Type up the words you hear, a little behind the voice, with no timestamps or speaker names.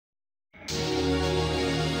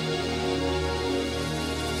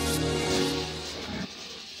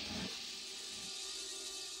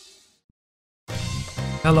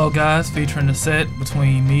Hello guys, featuring the set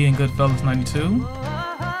between me and GoodFellas92.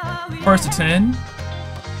 First to 10.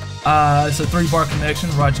 It's a 3-bar connection,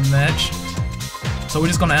 Roger match. So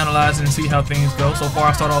we're just going to analyze it and see how things go. So far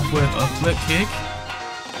I start off with a flip kick.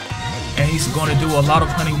 And he's going to do a lot of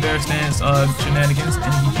hunting bear stance shenanigans,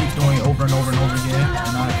 and he keeps doing it over and over and over again.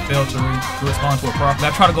 And I failed to respond to it properly.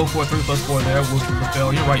 I tried to go for a 3+4 there, which was a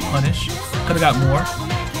failure. Right punish. Could have got more.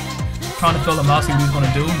 Trying to fill him out, see what he's going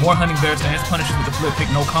to do. More hunting bear stance, punishes with the flip kick,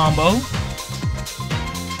 no combo.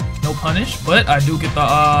 No punish, but I do get the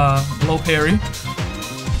low parry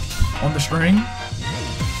on the string.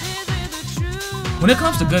 When it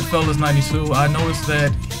comes to GoodFellas92, I noticed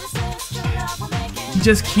that he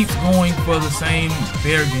just keeps going for the same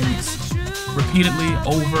bear gimmicks repeatedly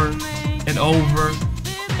over and over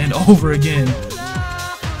and over again.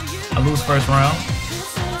 I lose first round.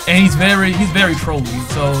 And he's very trolly,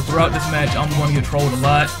 so throughout this match I'm going to get trolled a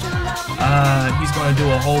lot. He's going to do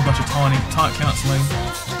a whole bunch of taunt counseling.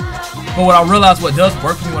 But what I realized what does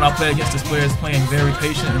work for me when I play against this player is playing very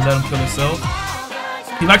patient and let him kill himself.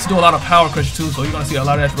 He likes to do a lot of power crush too, so you're going to see a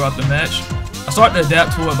lot of that throughout the match. I started to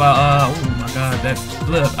adapt to it by, oh my god, that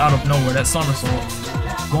flip out of nowhere, that somersault.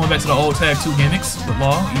 Going back to the old tag 2 gimmicks with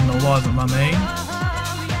Law, even though Law isn't my main.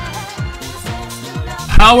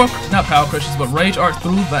 Not power crushes, but rage art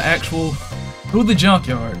through the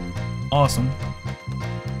junkyard. Awesome.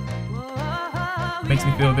 Makes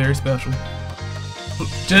me feel very special.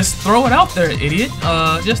 Just throw it out there, idiot.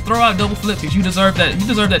 Just throw out double flip because you deserve that. You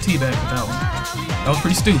deserve that teabag with that one. That was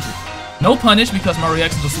pretty stupid. No punish because my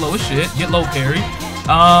reactions are slow as shit. Get low parry.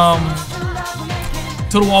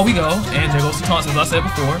 To the wall we go, and there goes the taunts as I said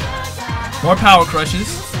before. More power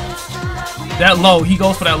crushes. That low, he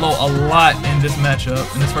goes for that low a lot in this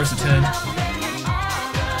matchup, in this first to 10.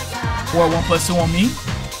 4-1+2 on me.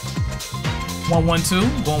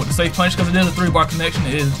 1-1-2, going with the safe punch because it is a 3-bar connection.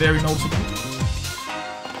 It is very noticeable.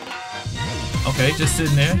 Okay, just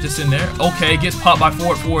sitting there. Okay, gets popped by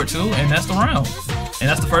forward 2, and that's the round. And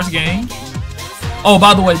that's the first game. Oh,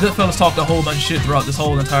 by the way, GoodFellas talked a whole bunch of shit throughout this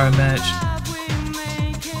whole entire match.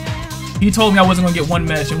 He told me I wasn't going to get one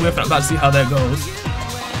match, and we're about to see how that goes.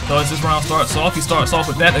 So as this round starts off, he starts off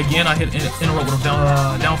with that again. I hit interrupt with a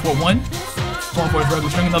down forward 1. Going for his regular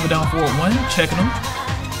string, another down forward 1. Checking him.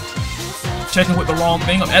 Checking with the wrong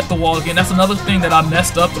thing. I'm at the wall again. That's another thing that I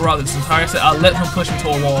messed up throughout this entire set. I let him push me to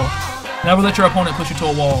a wall. Never let your opponent push you to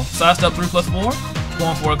a wall. Sidestep 3+4.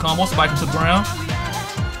 Going for a combo. Spike him to the ground.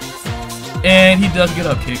 And he does get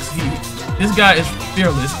up kicks. This guy is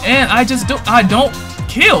fearless. And I don't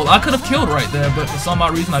kill. I could have killed right there, but for some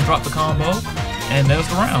odd reason I dropped the combo. And there's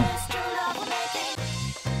the round.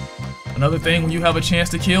 Another thing, when you have a chance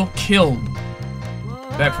to kill.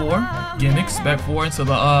 Back 4, gimmicks, back 4 into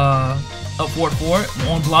the up forward 4.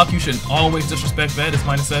 On block, you should always disrespect that. It's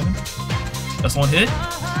 -7. That's one hit.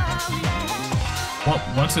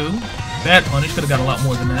 1-2. Bad punish, could have got a lot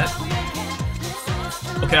more than that.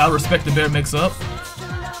 Okay, I respect the bear mix up.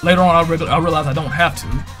 Later on, I realize I don't have to.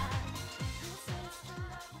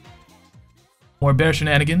 More bear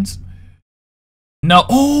shenanigans. No,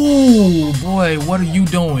 oh boy, what are you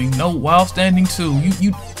doing? No, while standing 2.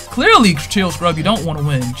 You clearly, TheChilledScrub, you don't want to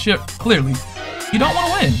win. Clearly, you don't want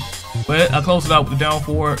to win. But I close it out with the down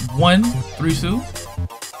forward 1, 3-2.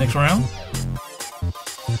 Next round.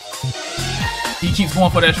 He keeps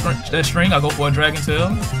going for that string. I go for a dragon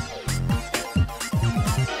tail.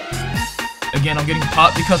 Again, I'm getting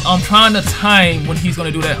popped because I'm trying to time when he's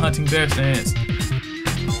going to do that hunting bear stance.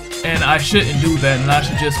 And I shouldn't do that, and I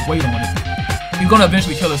should just wait on it. He's gonna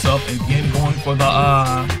eventually kill himself. Again, going for the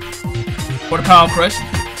power crush,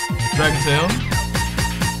 dragon tail.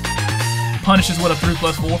 Punishes with a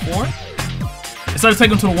 3+4. Instead of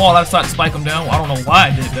taking him to the wall, I decided to spike him down. I don't know why I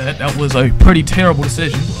did that. That was a pretty terrible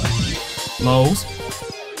decision. Lows,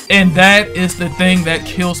 and that is the thing that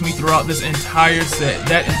kills me throughout this entire set.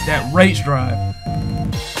 That rage drive.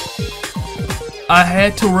 I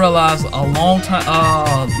had to realize a long time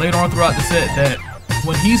later on throughout the set that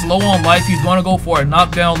when he's low on life, he's going to go for a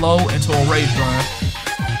knockdown low into a rage drive.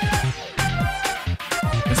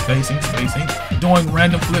 It's spacing. Doing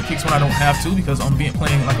random flip kicks when I don't have to because I'm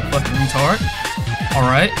playing like a fucking retard.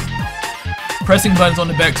 Alright. Pressing buttons on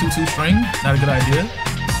the back 2-2 string. Not a good idea.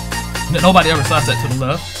 Nobody ever sidestep to the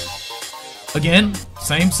left. Again,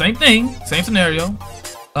 same thing. Same scenario.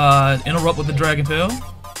 Interrupt with the dragon tail.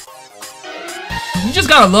 You just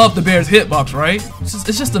gotta love the bear's hitbox, right? It's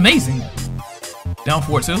just amazing. Down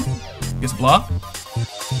forward 2, gets blocked.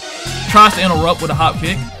 Tries to interrupt with a hop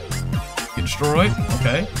kick. Get destroyed.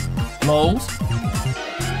 Okay. Lows.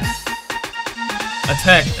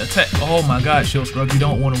 Attack, attack. Oh my god, TheChilledScrub, you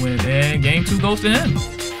don't want to win. And game 2 goes to him.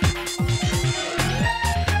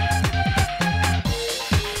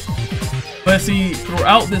 But see,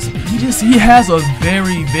 throughout this, he has a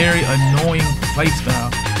very, very annoying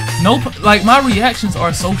playstyle. No, like my reactions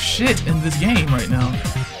are so shit in this game right now.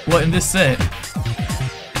 Well, in this set.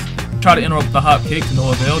 Try to interrupt the hop kick to no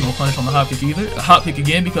avail, no punish on the hop kick either. A hop kick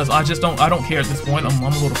again because I don't care at this point. I'm a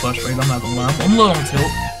little frustrated, I'm not gonna lie. I'm a little on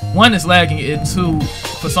tilt. 1 is lagging, and 2,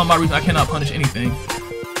 for some odd reason, I cannot punish anything.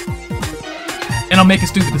 And I'm making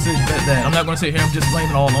stupid decisions at that. I'm not gonna sit here and just blame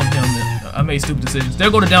it all on him that I made stupid decisions. There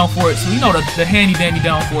go the down forward 2. You know the handy dandy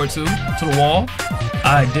down forward 2 to the wall.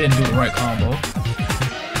 I didn't do the right combo.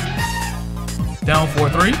 Down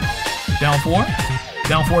 4-3. Down 4.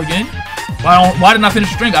 Down 4 again. Why didn't I finish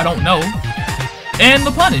the string? I don't know. And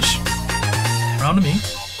the punish. Round to me.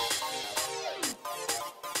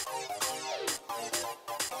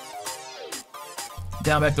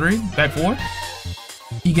 Down back 3, back 4.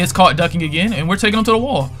 He gets caught ducking again, and we're taking him to the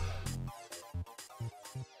wall.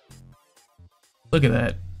 Look at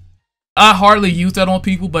that. I hardly use that on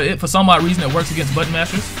people, but for some odd reason it works against button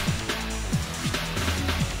mashers.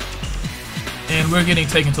 And we're getting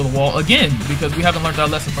taken to the wall again because we haven't learned our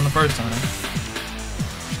lesson from the first time.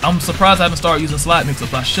 I'm surprised I haven't started using slide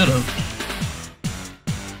mix-ups. I should have.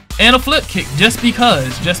 And a flip kick just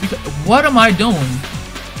because. What am I doing?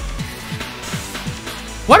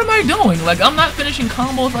 What am I doing? Like, I'm not finishing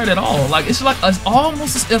combos right at all. Like, it's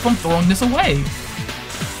almost as if I'm throwing this away.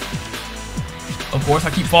 Of course, I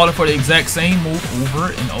keep falling for the exact same move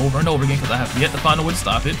over and over and over again because I have yet to find a way to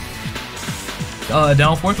stop it.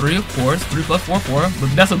 Down 4-3, of course. 3 plus 4, 4.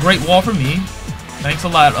 But that's a great wall for me. Thanks a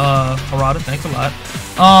lot, Harada. Thanks a lot.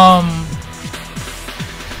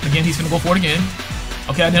 Again, he's gonna go for it again.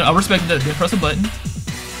 Okay, I respected that. Didn't press a button.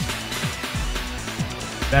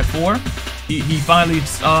 Back 4. He finally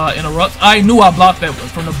interrupts. I knew I blocked that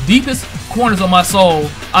from the deepest corners of my soul.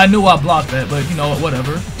 I knew I blocked that, but you know,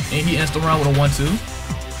 whatever. And he insta around with a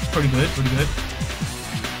 1-2. Pretty good, pretty good.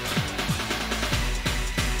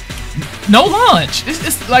 No launch.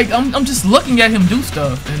 It's like I'm just looking at him do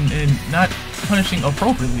stuff and not punishing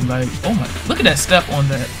appropriately. Like, oh my, look at that step on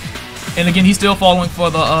that. And again, he's still following for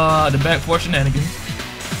the back 4 shenanigans.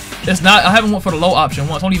 It's not. I haven't went for the low option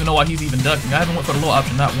once. I don't even know why he's even ducking. I haven't went for the low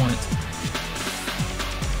option not once.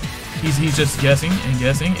 He's just guessing and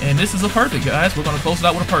guessing, and this is a perfect, guys. We're gonna close it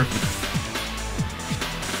out with a perfect.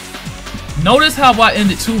 Notice how I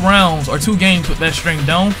ended 2 rounds or 2 games with that string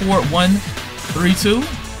down 4-1, 3-2.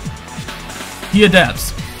 He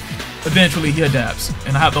adapts. Eventually, he adapts,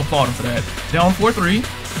 and I have to applaud him for that. Down 4-3.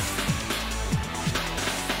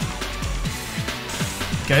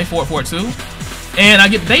 Okay, 4-4-2, and I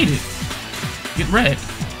get baited. Get red.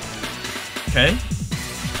 Okay,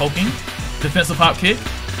 poking, defensive hop kick.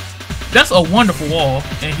 That's a wonderful wall,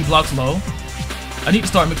 and he blocks low. I need to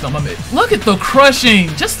start mixing up my mid. Look at the crushing.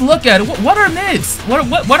 Just look at it. What are mids?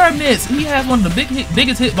 What are mids? He has one of the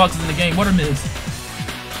biggest hitboxes in the game. What are mids?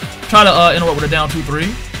 Try to interrupt with a down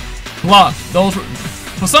 2-3. Block those.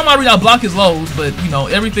 For some odd reason, I block his lows, but you know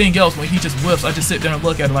everything else when he just whiffs, I just sit there and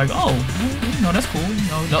look at it like, oh, you know, that's cool.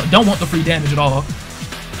 You know, don't want the free damage at all.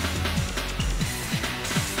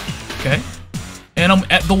 Okay. And I'm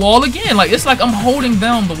at the wall again. Like, it's like I'm holding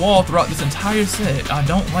down the wall throughout this entire set. I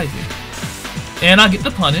don't like it. And I get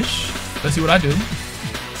the punish. Let's see what I do.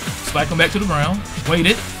 Spike him back to the ground. Wait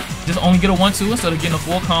it. Just only get a 1-2 instead of getting a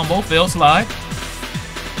full combo. Failed slide.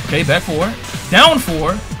 Okay, back 4. Down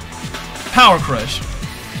 4. Power crush.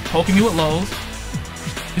 Poking me with lows.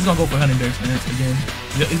 He's gonna go for 100 again.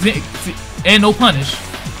 And no punish.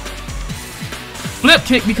 Flip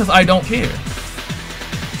kick because I don't care.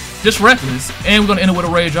 Just reckless. And we're gonna end it with a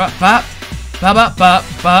rage drop. Bop. Bop, bop, bop,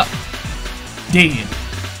 bop. Dead.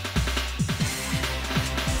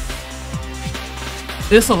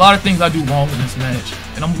 There's a lot of things I do wrong in this match.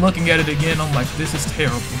 And I'm looking at it again, I'm like, this is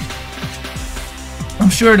terrible. I'm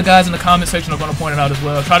sure the guys in the comment section are gonna point it out as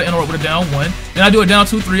well. Try to interrupt with a down 1. Then I do a down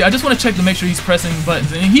 2-3. I just want to check to make sure he's pressing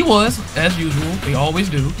buttons. And he was, as usual. They always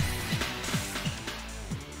do.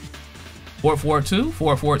 4-4-2.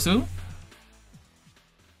 4-4-2.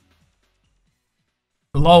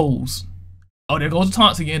 Lows. Oh, there goes the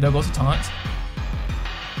taunts again. There goes the taunts.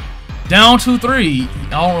 Down 2-3. I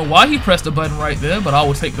don't know why he pressed the button right there, but I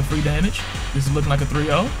will take the free damage. This is looking like a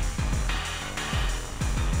 3-0.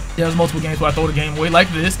 There's multiple games where I throw the game away like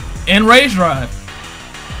this. And rage drive.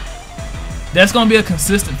 That's going to be a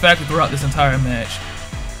consistent factor throughout this entire match.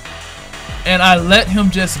 And I let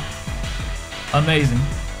him just... Amazing.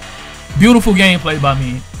 Beautiful gameplay by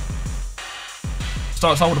me.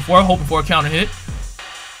 Starts off with a 4, hoping for a counter hit.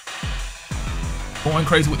 Going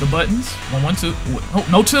crazy with the buttons. 1, 1, 2. Oh,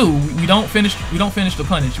 no 2. We don't finish the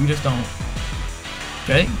punish. We just don't.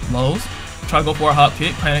 Okay, lows. Try to go for a hop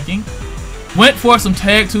kick, panicking. Went for some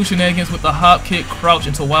tag 2 shenanigans with the hop kick, crouch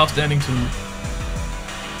into while standing 2.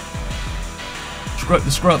 The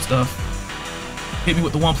scrub stuff. Hit me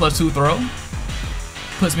with the 1+2 throw.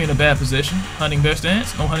 Puts me in a bad position. Hunting bear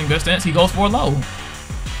stance. No hunting bear stance. He goes for a low.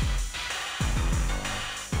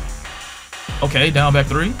 Okay, down back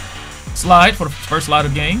 3. Slide for the first slide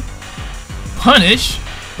of the game. Punish.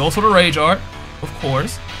 Goes for the rage art. Of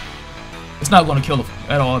course. It's not going to kill him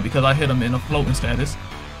at all because I hit him in a floating status.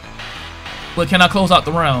 But can I close out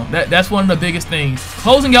the round? That's one of the biggest things.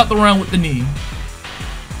 Closing out the round with the knee.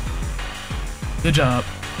 Good job.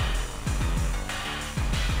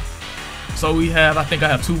 So we have, I think I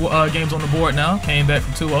have 2 games on the board now. Came back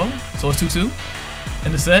from 2-0. So it's 2-2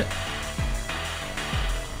 in the set.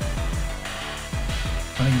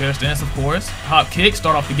 Hunting bear stance, of course. Hop kick,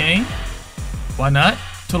 start off the game. Why not?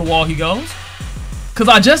 To the wall he goes. Because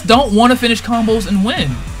I just don't want to finish combos and win.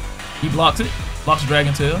 He blocks it. Blocks the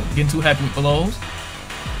dragon tail. Getting too happy with the lows.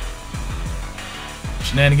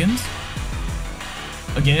 Shenanigans.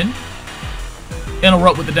 Again.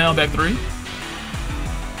 Interrupt with the down back 3.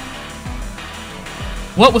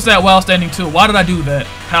 What was that while standing 2? Why did I do that?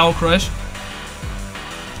 Power crush.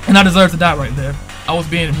 And I deserve to die right there. I was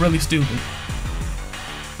being really stupid.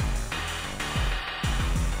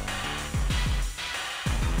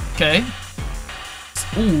 Okay.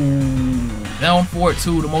 Ooh. Down forward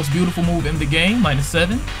 2, the most beautiful move in the game.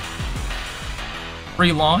 -7.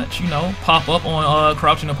 Free launch, you know, pop up on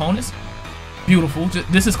crouching opponents. Beautiful.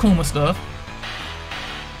 This is Kuma stuff.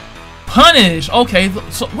 Punish. Okay.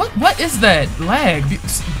 So what is that? Lag.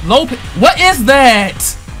 Low. What is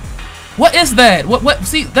that? What is that? What?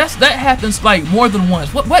 See, that happens like more than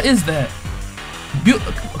once. What is that?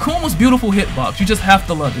 Kuma's beautiful hitbox. You just have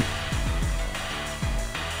to love it.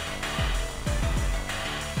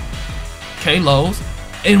 Okay, lows.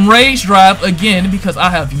 Enrage drive again because I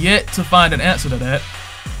have yet to find an answer to that.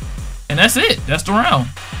 And that's it. That's the round.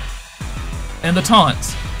 And the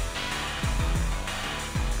taunts.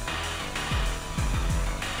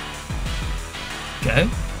 Okay.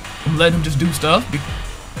 I'm letting him just do stuff.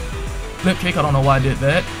 Flip kick, I don't know why I did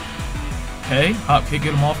that. Okay, hop kick,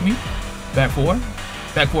 get him off me. Back 4.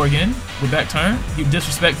 Back 4 again. With back turn. He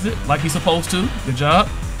disrespects it like he's supposed to. Good job.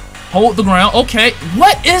 Hold the ground. Okay.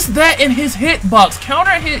 What is that in his hitbox?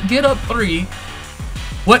 Counter hit, get up 3.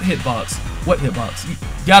 What hitbox? What hitbox? You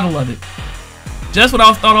gotta love it. Just what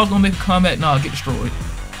I thought I was gonna make a comeback. Nah, get destroyed.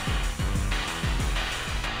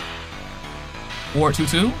 Forward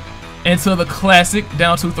 2-2. Into the classic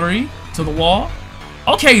down 2-3 to the wall.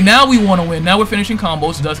 Okay, now we want to win. Now we're finishing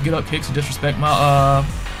combos. It does get up kicks to disrespect my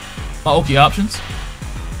my Oki options.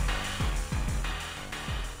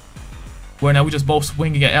 Where now we just both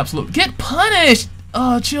swinging at absolute. Get punished,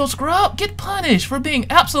 TheChilledScrub. Get punished for being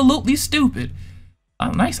absolutely stupid.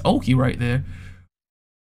 Nice Oki right there.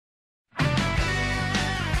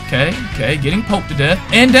 Okay, getting poked to death.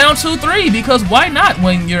 And down 2-3 because why not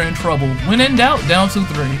when you're in trouble? When in doubt, down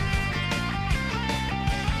 2-3.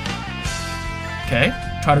 Okay,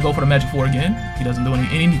 try to go for the magic 4 again. He doesn't do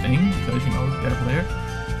anything because, you know, he's a better player.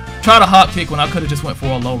 Try to hop kick when I could have just went for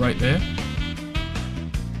a low right there.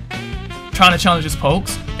 Trying to challenge his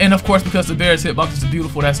pokes. And of course, because the bear's hitbox is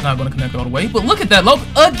beautiful, that's not going to connect all the way. But look at that low.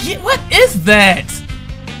 Again, what is that?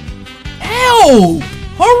 Help!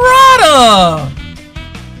 Harada!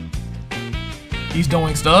 He's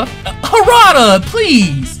doing stuff. Harada,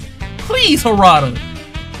 please! Please, Harada.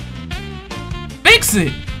 Fix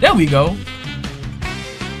it! There we go.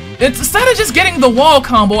 Instead of just getting the wall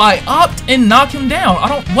combo, I opt and knock him down.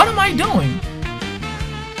 What am I doing?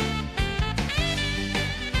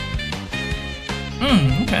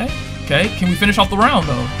 Okay. Can we finish off the round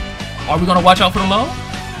though? Are we gonna watch out for the low?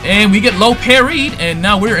 And we get low parried, and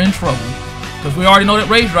now we're in trouble. Because we already know that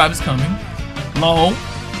rage drive is coming. Low.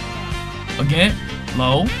 Again.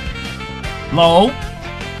 Low. Low.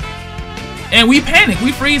 And we panic.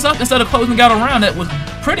 We freeze up instead of closing out a round that was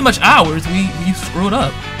pretty much ours. We screwed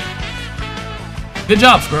up. Good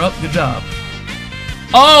job, Scrub. Good job.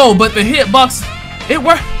 Oh, but the hitbox, it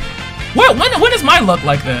worked. When is my luck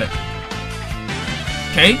like that?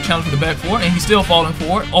 Okay, challenge for the back 4, and he's still falling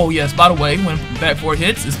forward. Oh yes, by the way, when back 4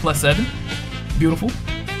 hits, it's +7. Beautiful.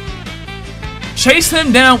 Chase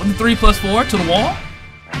him down with the 3+4 to the wall.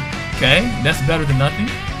 Okay, that's better than nothing.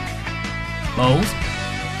 Lows.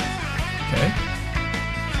 Okay.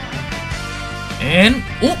 And,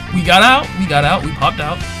 oh, we got out. We popped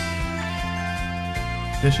out.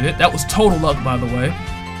 Good shit. That was total luck, by the way.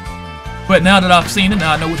 But now that I've seen it,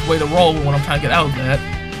 now I know which way to roll when I'm trying to get out of that.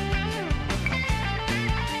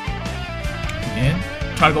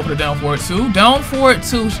 Again, try to go for the down forward 2. Down forward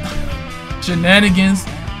 2 shenanigans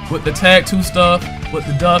with the tag 2 stuff, with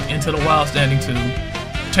the duck into the wild standing 2.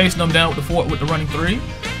 Chasing them down with the running 3.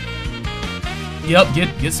 Yep,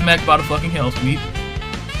 get smacked by the fucking hell sweep.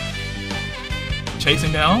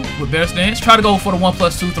 Chasing down with bear stance. Try to go for the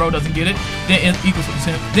 1+2 throw, doesn't get it. Then equals with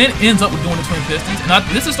the 10. Then ends up with doing the twin pistons. And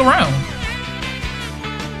this is the round.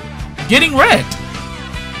 Getting wrecked.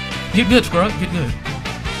 Get good, Scrub. Get good.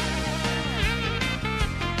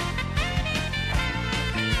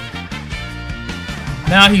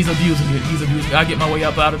 Now he's abusing it. He's abusing it. I get my way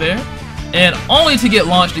up out of there. And only to get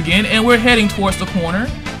launched again. And we're heading towards the corner.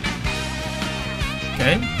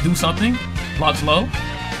 Okay. Do something. Blocks low.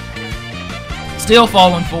 Still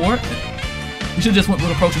falling forward. He should just went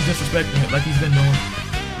with approaching disrespecting it like he's been doing.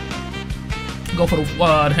 Go for the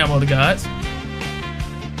hammer of the gods.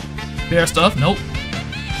 Bear stuff. Nope.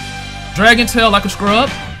 Dragon tail like a scrub.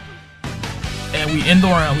 And we end the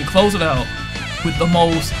round. We close it out with the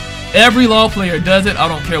most. Every law player does it. I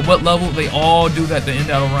don't care what level. They all do that to end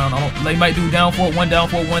out a round. They might do down forward 1, down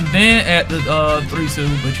forward 1, then at the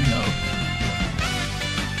 3-2, but you know.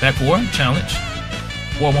 Back 4, challenge.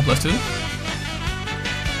 4, 1+2.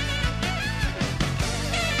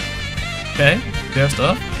 Okay, bear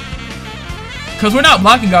stuff. Because we're not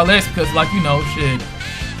blocking our legs because, like, you know, shit,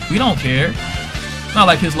 we don't care. It's not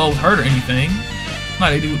like his lows hurt or anything. Not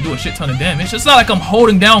they do a shit ton of damage. It's not like I'm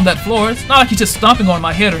holding down that floor. It's not like he's just stomping on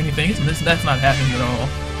my head or anything. That's not happening at all.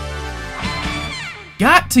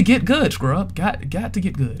 Got to get good, Scrub. Got to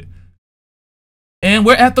get good. And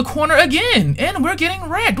we're at the corner again. And we're getting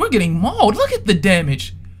wrecked. We're getting mauled. Look at the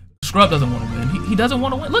damage. Scrub doesn't want to win. He doesn't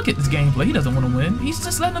want to win. Look at this gameplay. He doesn't want to win. He's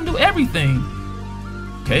just letting them do everything.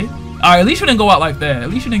 Okay. Alright, at least you didn't go out like that. At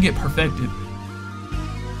least you didn't get perfected.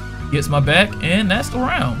 Gets my back. And that's the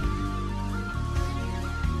round.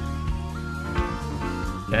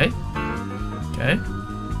 Okay. Okay.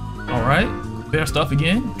 Alright. Bear stuff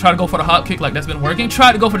again. Try to go for the hop kick like that's been working.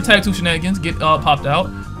 Try to go for the tag 2 shenanigans. Get popped out.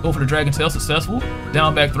 Go for the dragon tail. Successful.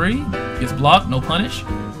 Down back 3. Gets blocked. No punish.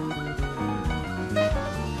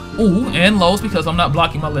 Ooh. And lows because I'm not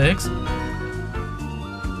blocking my legs.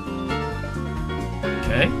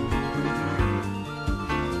 Okay.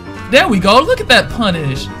 There we go. Look at that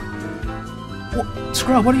punish.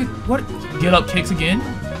 Scrub, what? Get up kicks again.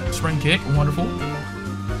 Spring kick. Wonderful.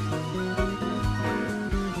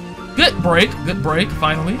 Good break,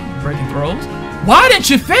 finally. Breaking throws. Why didn't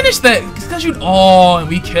you finish that? Because you. Oh, and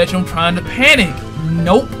we catch him trying to panic.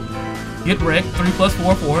 Nope. Get wrecked.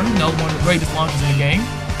 3+4, 4. No, one of the greatest launches in the game.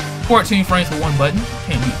 14 frames for 1 button.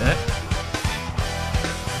 Can't beat that.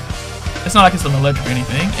 It's not like it's an electric or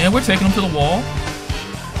anything. And we're taking him to the wall.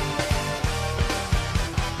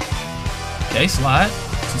 Okay, slide.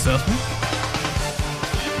 Successful.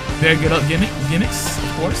 Bear get up gimmicks,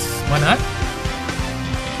 of course. Why not?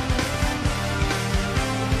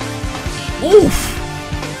 Oof!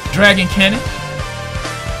 Dragon cannon.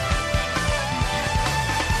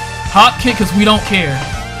 Hop kick because we don't care.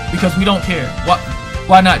 Because we don't care.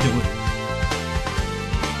 Why not do it?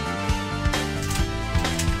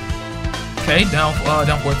 Okay, down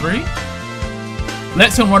 4-3.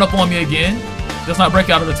 Lets him run up on me again. Does not break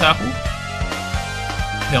out of the tackle.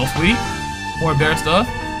 Hell sweep. More bear stuff.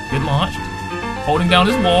 Get launched. Holding down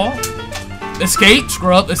his wall. Escape,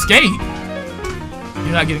 Scrub, escape.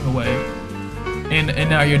 You're not getting away. And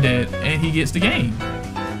now you're dead. And he gets the game.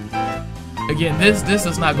 Again, this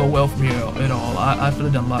does not go well for me at all. I should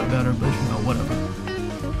have done a lot better, but you know, whatever.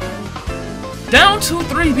 Down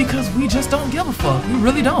 2-3 because we just don't give a fuck. We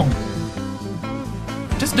really don't.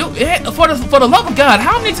 Just do it. For the love of God,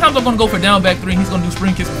 how many times I'm gonna go for down back 3 and he's gonna do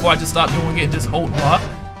spring kicks before I just stop doing it and just hold block?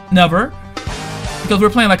 Never. Because we're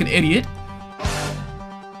playing like an idiot.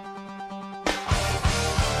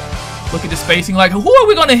 Look at the spacing. Like, who are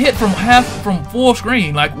we gonna hit from full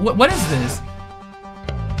screen? Like, what is this?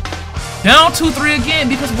 Down 2-3 again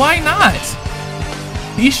because why not?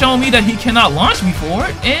 He's shown me that he cannot launch me for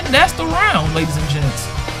it, and that's the round, ladies and gents.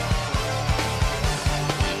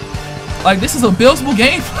 Like, this is abysmal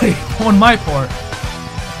gameplay on my part.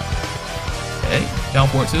 Okay, down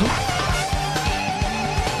 4-2.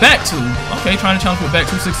 Back 2. Okay, trying to challenge with back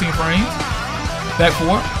 2, 16 frames. Back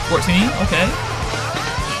 4, 14. Okay.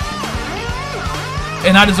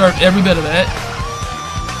 And I deserve every bit of that.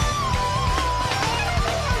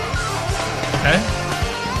 Okay.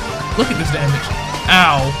 Look at this damage.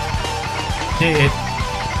 Ow. Dead.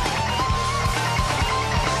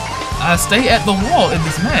 I stay at the wall in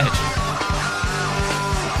this match.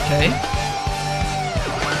 Okay.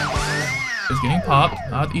 getting popped.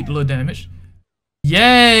 I'll eat a little damage.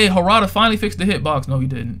 Yay! Harada finally fixed the hitbox. No, he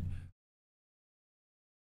didn't.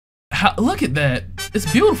 Look at that.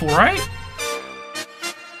 It's beautiful, right?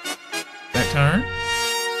 Back turn.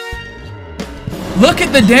 Look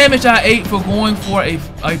at the damage I ate for going for a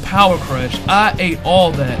power crush. I ate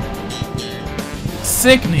all that.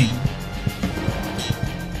 Sickening.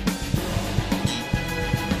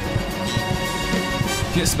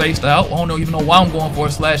 Get spaced out. I don't even know why I'm going for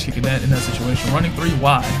a slash kick in that situation. Running 3,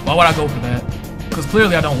 why? Why would I go for that? Because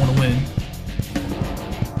clearly I don't want to win.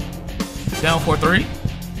 Down 4-3.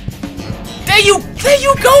 There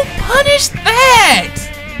you go. Punish that.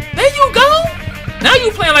 There you go. Now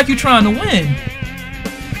you playing like you're trying to win.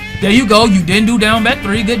 There you go. You didn't do down back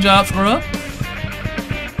 3. Good job, Scrub.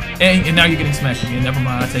 And now you're getting smacked again. Never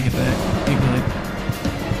mind. I take it back. Get good.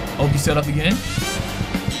 OP set up again.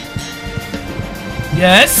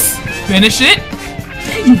 Yes. Finish it.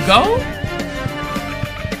 There you go.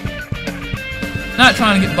 Not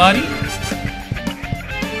trying to get bodied.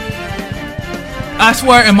 I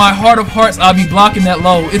swear in my heart of hearts I'll be blocking that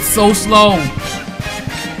low. It's so slow.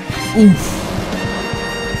 Oof.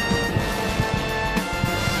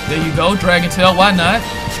 There you go. Dragon Tail. Why not?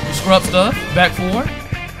 Scrub stuff. Back 4.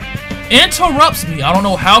 Interrupts me. I don't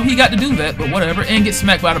know how he got to do that, but whatever. And get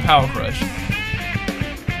smacked by the power crush.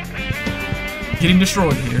 Getting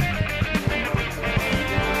destroyed here.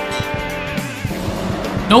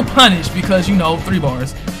 No punish because, you know, 3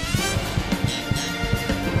 bars.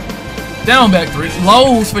 Down back 3.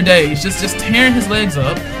 Lows for days. Just tearing his legs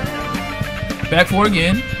up. Back 4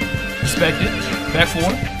 again. Respect it. Back 4.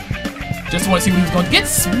 Just want to see what he was going to get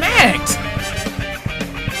smacked.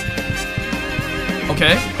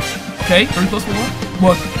 Okay. Okay. 3 plus 4.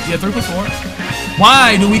 Well, yeah, 3 plus 4.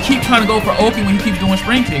 Why do we keep trying to go for Oki when he keeps doing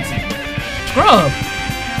spring kicks? Scrub.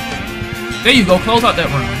 There you go. Close out that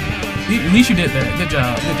round. At least you did that. Good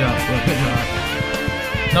job. Good job, Scrub. Good job.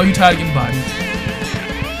 No, you tired of getting bodied.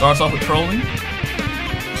 Starts off with trolling.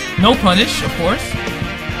 No punish, of course.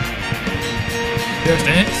 There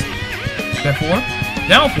stance. Back 4.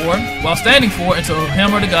 Down 4. While standing 4 until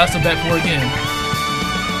hammer the gods to back 4 again.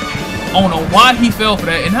 I don't know why he fell for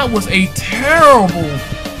that. And that was a terrible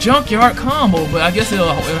junkyard combo. But I guess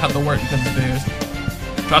it'll have to work because it's theirs.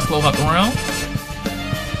 Tries to close out the round.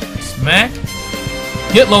 Smack.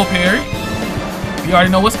 Get low parry. You already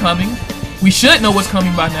know what's coming. We should know what's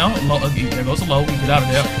coming by now. Low, there goes the low. We get out of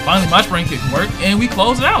there. Finally, my spring kick worked, and we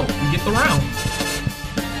close it out. We get the round.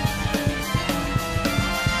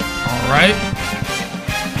 All right.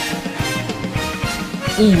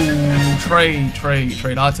 Ooh,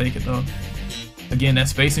 trade. I'll take it though. Again,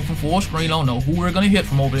 that's spacing from full screen. I don't know who we're gonna hit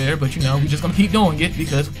from over there, but you know, we're just gonna keep doing it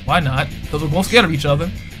because why not? Because we're both scared of each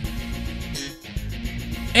other.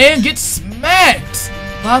 And get smacked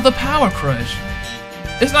by the power crush.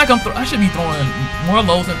 It's like I should be throwing more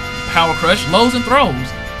lows and power crush, lows and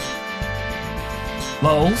throws.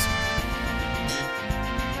 Lows.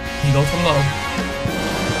 He goes for the low.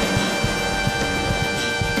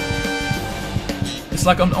 It's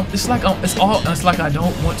like I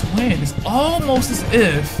don't want to win. It's almost as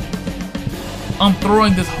if I'm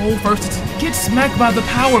throwing this whole first to get smacked by the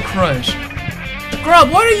power crush. Scrub,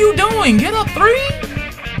 what are you doing? Get up 3?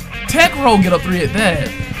 Tech roll, get up 3 at that.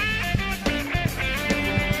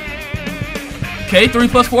 Okay, 3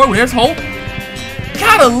 plus 4, where's hope?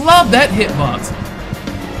 Gotta love that hitbox.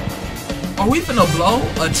 Are we finna blow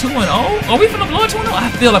a 2-0? Are we finna blow a 2-0? I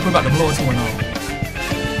feel like we're about to blow a 2-0.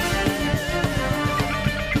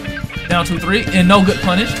 Down 2-3, and no good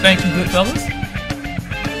punish. Thank you, GoodFellas.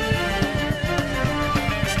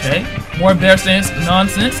 Okay, more bear stance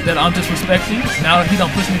nonsense that I'm disrespecting. Now he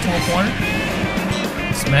done push me to a corner.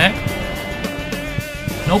 Smack.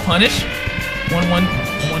 No punish. 1-1,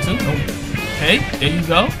 1-2. No. Okay, there you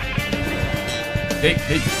go.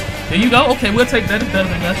 There you go. Okay, we'll take that. It's better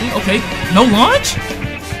than nothing. Okay, no launch.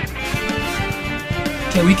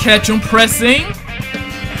 Can we catch him pressing?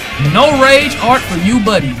 No rage art for you,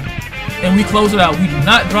 buddy. And we close it out. We do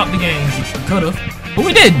not drop the game. We could have, but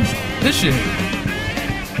we didn't. This shit.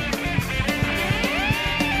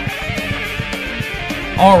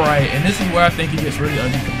 Alright, and this is where I think he gets really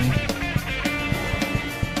ugly for me.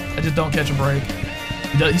 I just don't catch a break.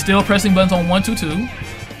 He's still pressing buttons on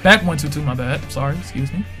 1-2-2. Back 1-2-2, my bad. Sorry,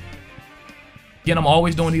 excuse me. Again, I'm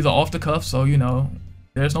always doing these off the cuff, so you know,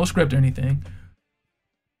 there's no script or anything.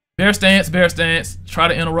 Bear stance, try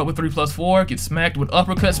to interrupt with 3 plus 4, get smacked with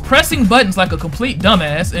uppercuts, pressing buttons like a complete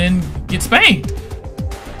dumbass, and get spanked.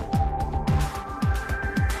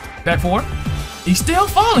 Back 4. He's still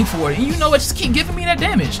falling for it, and you know what, just keep giving me that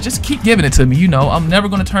damage. Just keep giving it to me, you know, I'm never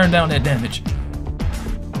going to turn down that damage.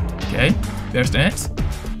 Okay, Bear stance.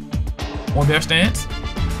 More bear stance.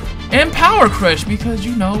 And power crush, because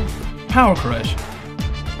you know, power crush.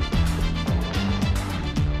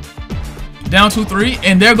 Down 2-3,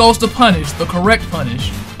 and there goes the punish, the correct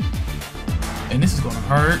punish. And this is gonna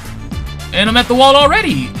hurt. And I'm at the wall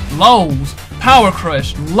already. Lows. Power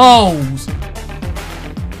crush. Lows.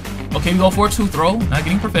 Okay, we go for a 2 throw. Not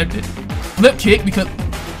getting perfected. Flip kick because.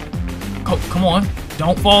 Come on.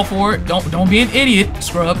 Don't fall for it. Don't be an idiot,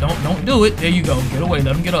 Scrub. Don't do it. There you go. Get away.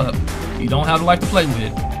 Let him get up. You don't have the life to play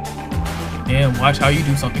with. And watch how you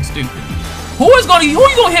do something stupid. Who are you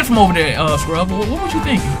gonna hit from over there, Scrub? What was you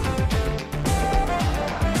thinking?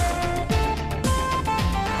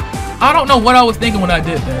 I don't know what I was thinking when I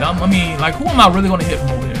did that. I mean, like, who am I really gonna hit from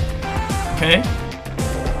over there? Okay.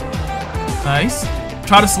 Nice.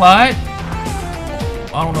 Try to slide.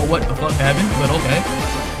 I don't know what the fuck happened, but okay.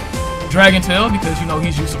 Dragon tail, because you know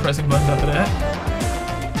he's used to pressing buttons after that.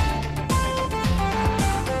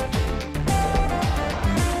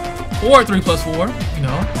 Forward 3+4, you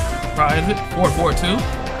know. Prize it. Forward 4-2.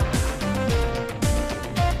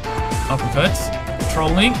 Uppercuts.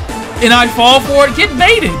 Trolling. And I fall for it, get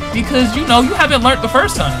baited, because you know you haven't learned the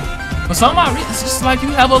first time. For some odd reason, it's just like you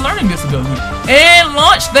have a learning disability. And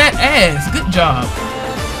launch that ass. Good job.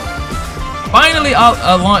 Finally,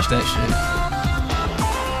 I launched that shit.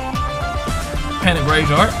 Panic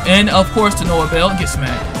Graveyard. And of course, to no avail, get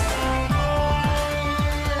smacked.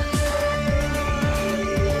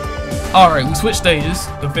 Alright, we switch stages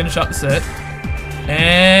to finish out the set.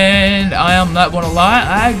 And I am not gonna lie,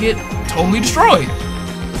 I get totally destroyed.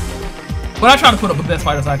 But I try to put up the best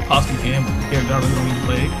fight as I possibly can with the character I really don't even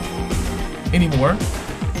play anymore.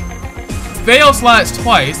 Fail slides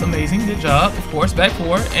twice. Amazing. Good job. Of course. Back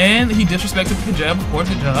 4. And he disrespected the jab. Of course.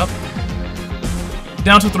 Good job.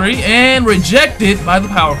 Down to 3. And rejected by the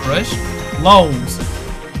power crush. Lows.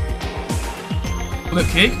 Flip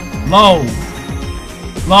kick. Low.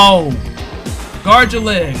 Low. Guard your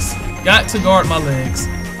legs. Got to guard my legs.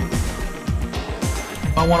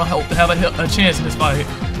 If I want to have a chance in this fight.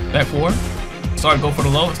 Back 4. Start to go for the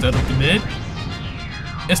low instead of the mid.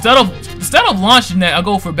 Instead of launching that, I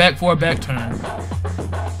go for back 4 back turn.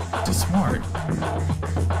 Just smart.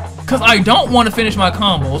 Cause I don't want to finish my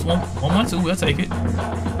combos. 1-1-2, we'll take it.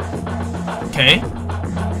 Okay.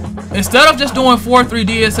 Instead of just doing 4-3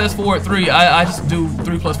 DSS forward 3, I just do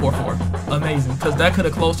 3+4-4. Amazing. Cause that could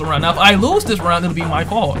have closed the round. Now if I lose this round, it'll be my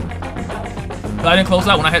fault. But I didn't close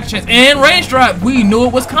out when I had the chance. And range drop. We knew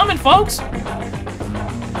it was coming, folks.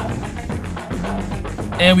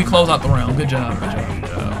 And we close out the round. Good job, good job, good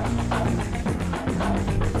job.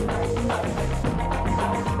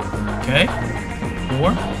 Okay.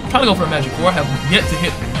 4. Trying to go for a magic 4. Have yet to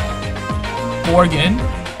hit 4 again.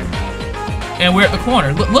 And we're at the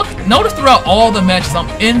corner. Look, notice throughout all the matches, I'm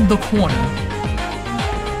in the corner.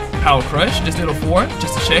 Power crush. Just did a 4,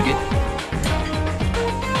 just to check it.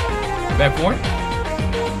 Back 4.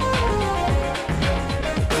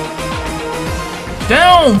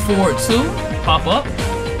 Down forward 2. Pop up.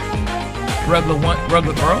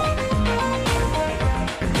 Regular throw.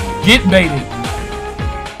 Get baited.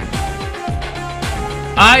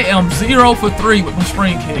 I am 0 for 3 with my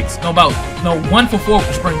spring kicks. No, 1 for 4 with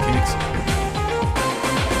the spring kicks.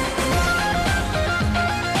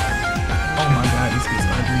 Oh my god, this gets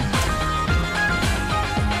ugly.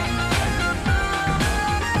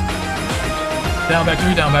 Down back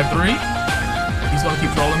 3, down back 3. He's gonna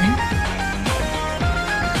keep trolling me.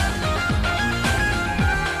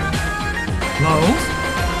 Lows.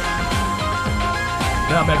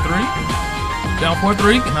 Down back 3. Down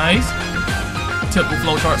 4-3. Nice. Typical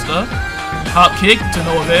flowchart stuff. Hop kick to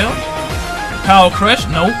no avail. Power crush.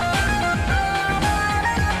 Nope.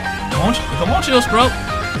 Come on, chill, Scrub.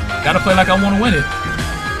 Gotta play like I want to win it.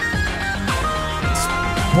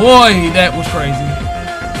 Boy, that was crazy.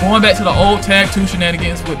 Going back to the old tag 2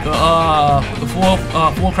 shenanigans with the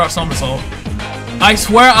full crouch somersault. I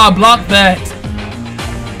swear I blocked that.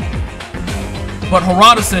 But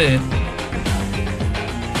Harada said,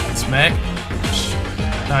 smack.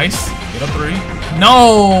 Nice. Get up 3.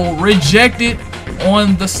 No! Rejected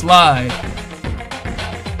on the slide.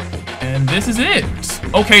 And this is it.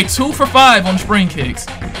 Okay, 2 for 5 on spring kicks.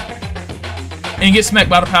 And get smacked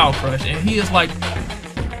by the power crush. And he is like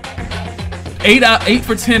 8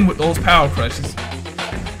 for 10 with those power crushes.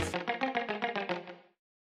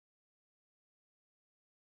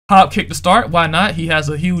 Hop kick to start. Why not? He has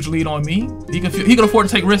a huge lead on me. He could afford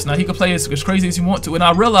to take risks now. He could play as crazy as he wants to. And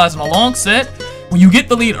I realized in a long set, when you get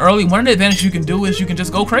the lead early, one of the advantages you can do is you can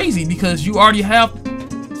just go crazy because you already have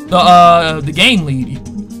the game lead.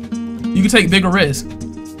 You can take bigger risks,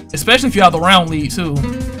 especially if you have the round lead too.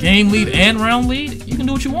 game lead and round lead, you can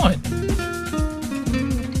do what you want.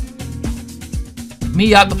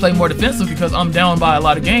 Me, I have to play more defensive because I'm down by a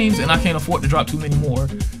lot of games and I can't afford to drop too many more.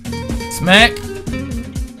 Smack.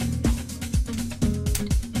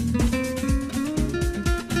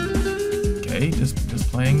 Okay, just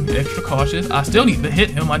playing extra cautious. I still need to hit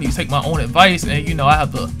him. I need to take my own advice, and you know I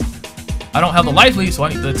don't have the life lead, so I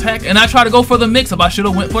need to attack. And I try to go for the mix up. I should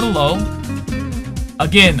have went for the low.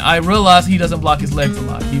 Again, I realize he doesn't block his legs a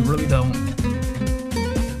lot. He really don't.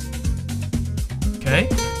 Okay,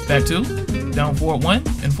 back 2. Down 4, 1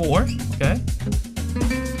 and 4. Okay.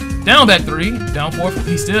 Down back 3. Down 4.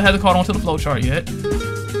 He still hasn't caught onto the flow chart yet.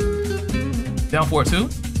 Down 4, 2.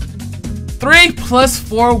 3 plus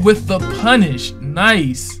 4 with the punish.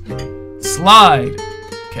 Nice. Slide.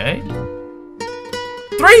 Okay.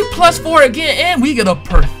 3 plus 4 again, and we get a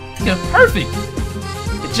perfect.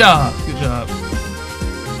 Good job. Good job.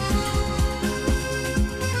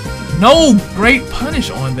 No great punish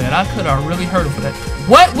on that. I could have really hurt him for that.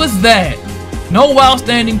 What was that? No while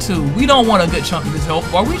standing 2. We don't want a good chunk of his health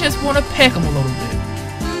bar. We just want to peck him a little bit.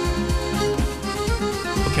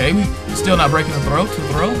 Okay, we still not breaking the throw. 2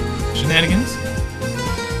 throw. Shenanigans.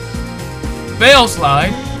 Fail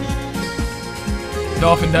slide.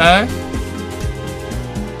 Dolphin dive.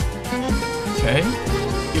 Okay.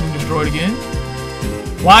 Getting destroyed again.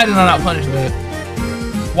 Why did I not punish that?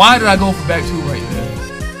 Why did I go for back 2 right there?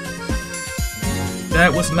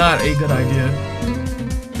 That was not a good idea.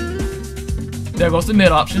 There goes the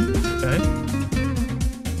mid option. Okay.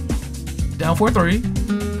 Down 4-3.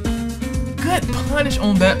 Good punish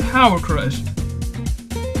on that power crush.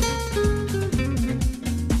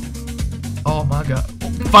 Oh my god.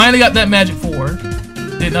 Finally got that magic 4.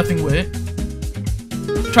 Did nothing with it.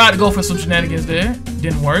 Tried to go for some shenanigans there.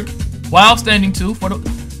 Didn't work. While standing 2 for the...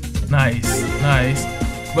 Nice. Nice.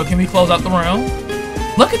 But can we close out the round?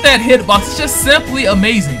 Look at that hitbox. It's just simply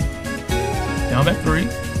amazing. Down back 3.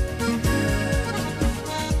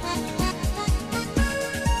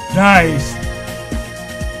 Nice.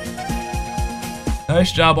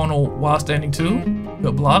 Nice job on the while standing 2.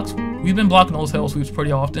 Good blocks. We've been blocking those hell sweeps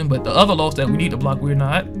pretty often, but the other lows that we need to block, we're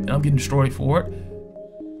not. And I'm getting destroyed for it.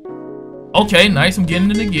 Okay, nice. I'm getting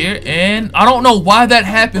into gear. And I don't know why that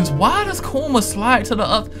happens. Why does Kuma slide to the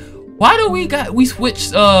up? Why do we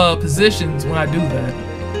switch positions when I do that?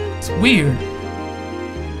 It's weird.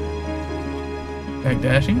 Back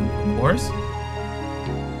dashing, of course.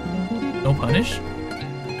 No punish.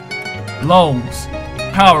 Lows.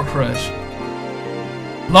 Power crush.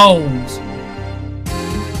 Lows.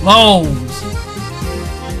 Lows.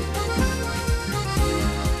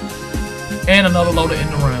 And another low to end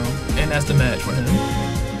the round. And that's the match for him.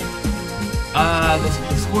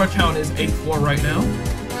 The score count is 8-4 right now.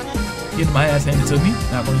 Getting my ass handed to me.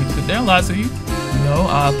 Not going to sit there and lie to you. You know,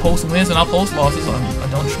 I post wins and I post losses. So I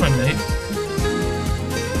don't discriminate.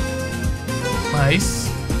 Nice.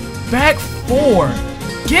 Back 4.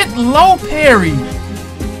 Get low parry.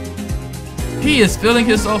 He is feeling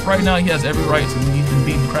himself right now. He has every right to. He's been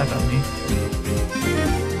beating the crap out of me.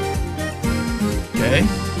 Okay.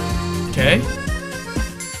 Okay.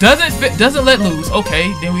 Doesn't let loose.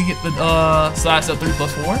 Okay. Then we get the side step 3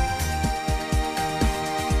 plus 4.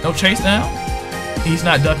 No chase down. He's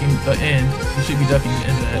not ducking the end. He should be ducking the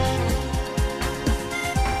end of that.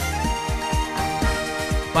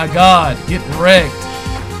 My God. Get wrecked.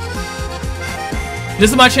 This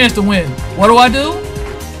is my chance to win. What do I do?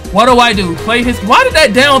 What do I do? Play his... Why did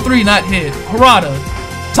that down 3 not hit? Harada,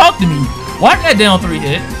 talk to me. Why did that down 3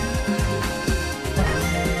 hit?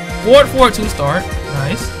 Forward 2 start.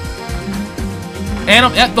 Nice. And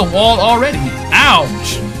I'm at the wall already.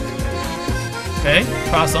 Ouch. Okay,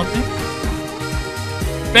 try something.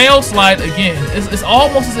 Fail slide again. It's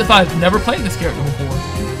almost as if I've never played this character before.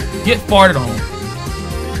 Get farted on.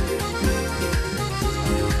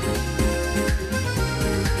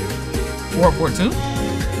 Forward 2.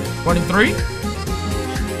 Running 3.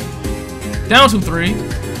 Down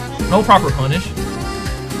 2-3. No proper punish.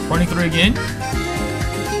 Running 3 again.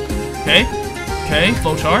 Okay. Okay,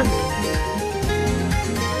 flow chart.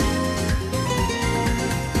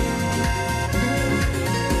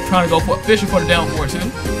 Trying to go for fishing for the down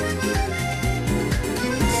 4-2.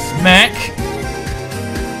 Smack.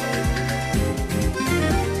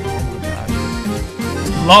 Oh my god.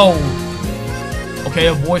 Low. Okay,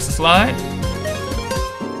 avoids the slide.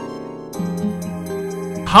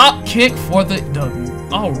 Hop kick for the W.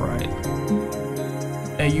 Alright.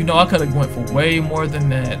 And you know I could have went for way more than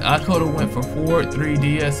that. I could have went for forward 3,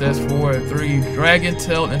 DSS forward 3, Dragon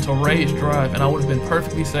Tail into Rage Drive, and I would have been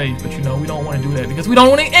perfectly safe. But you know, we don't want to do that because we don't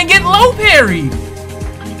want to and get low parried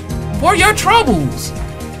for your troubles.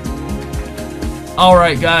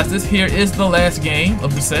 Alright guys, this here is the last game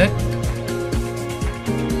of the set.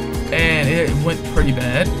 And it went pretty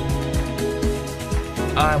bad.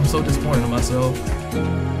 I'm so disappointed in myself.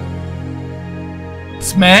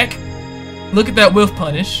 Smack. Look at that whiff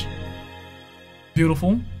punish.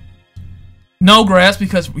 Beautiful. No grasp,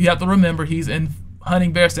 because we have to remember he's in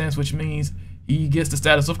hunting bear stance, which means he gets the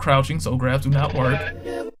status of crouching, so grabs do not work.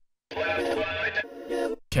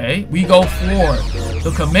 Okay, we go for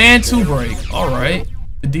the command to break. Alright,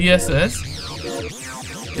 the DSS.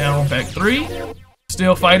 Down back 3.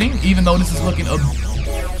 Still fighting, even though this is looking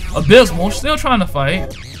abysmal. Still trying to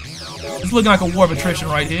fight. It's looking like a war of attrition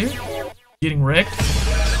right here. Getting wrecked.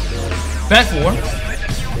 Back 4.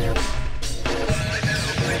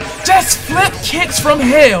 Just flip kicks from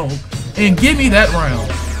hell and give me that round.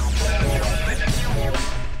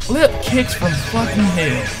 Flip kicks from fucking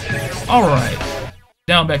hell. Alright.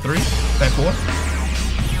 Down back 3. Back 4.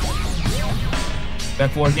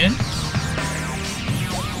 Back 4 again.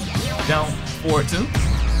 Down forward 2.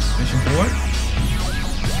 Mission forward.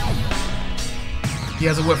 He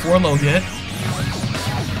hasn't went for a low yet.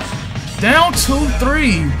 Down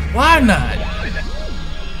 2-3. Why not?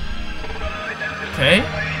 Okay.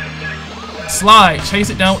 Slide. Chase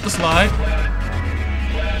it down with the slide.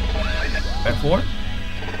 Back 4.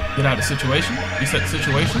 Get out of the situation. Reset the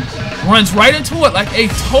situation. Runs right into it like a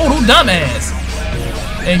total dumbass.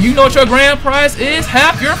 And you know what your grand prize is?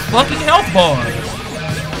 Half your fucking health bar.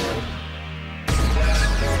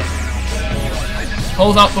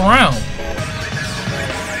 Close out the round.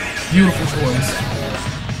 Beautiful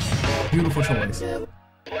choice. Beautiful choice.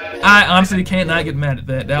 I honestly cannot get mad at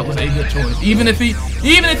that. That was a good choice. Even if he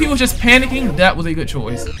was just panicking, that was a good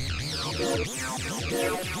choice.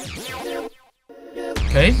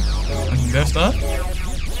 Okay, better stuff.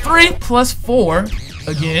 3 plus 4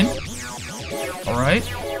 again. All right.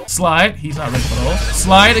 Slide. He's not ready for those.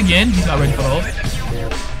 Slide again. He's not ready for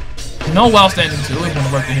those. No while standing 2. It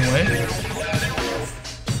wouldn't work anyway.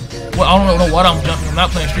 Well, I don't know what I'm jumping. I'm not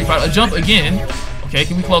playing Street Fighter. A jump again. Okay,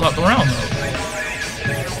 can we close out the round though?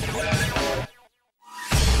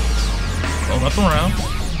 Close out the round.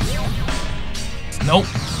 Nope.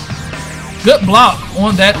 Good block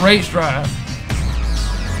on that rage drive.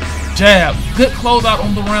 Jab. Good closeout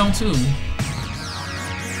on the round 2.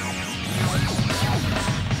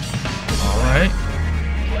 Alright.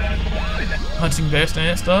 Hunting bear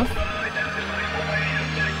stance stuff.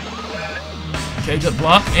 Okay, good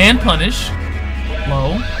block and punish.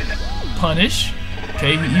 Low. Punish.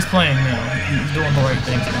 Okay, he's playing now. He's doing the right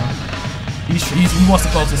things now. He wants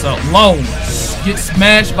to close this out. Low. Get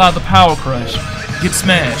smashed by the power crush. Get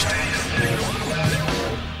smashed.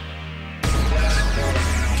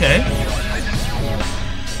 Okay.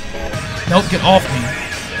 Nope, get off me.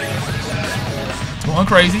 It's going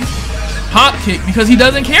crazy. Hop kick, because he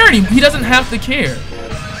doesn't care anymore. He doesn't have to care.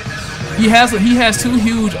 He has too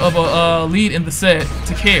huge of a lead in the set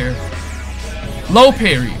to care. Low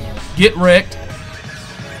parry. Get wrecked.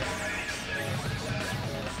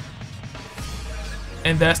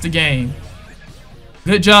 And that's the game.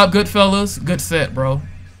 Good job, good fellas. Good set, bro.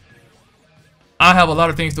 I have a lot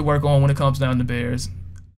of things to work on when it comes down to bears.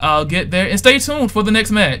 I'll get there, and stay tuned for the next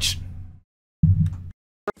match.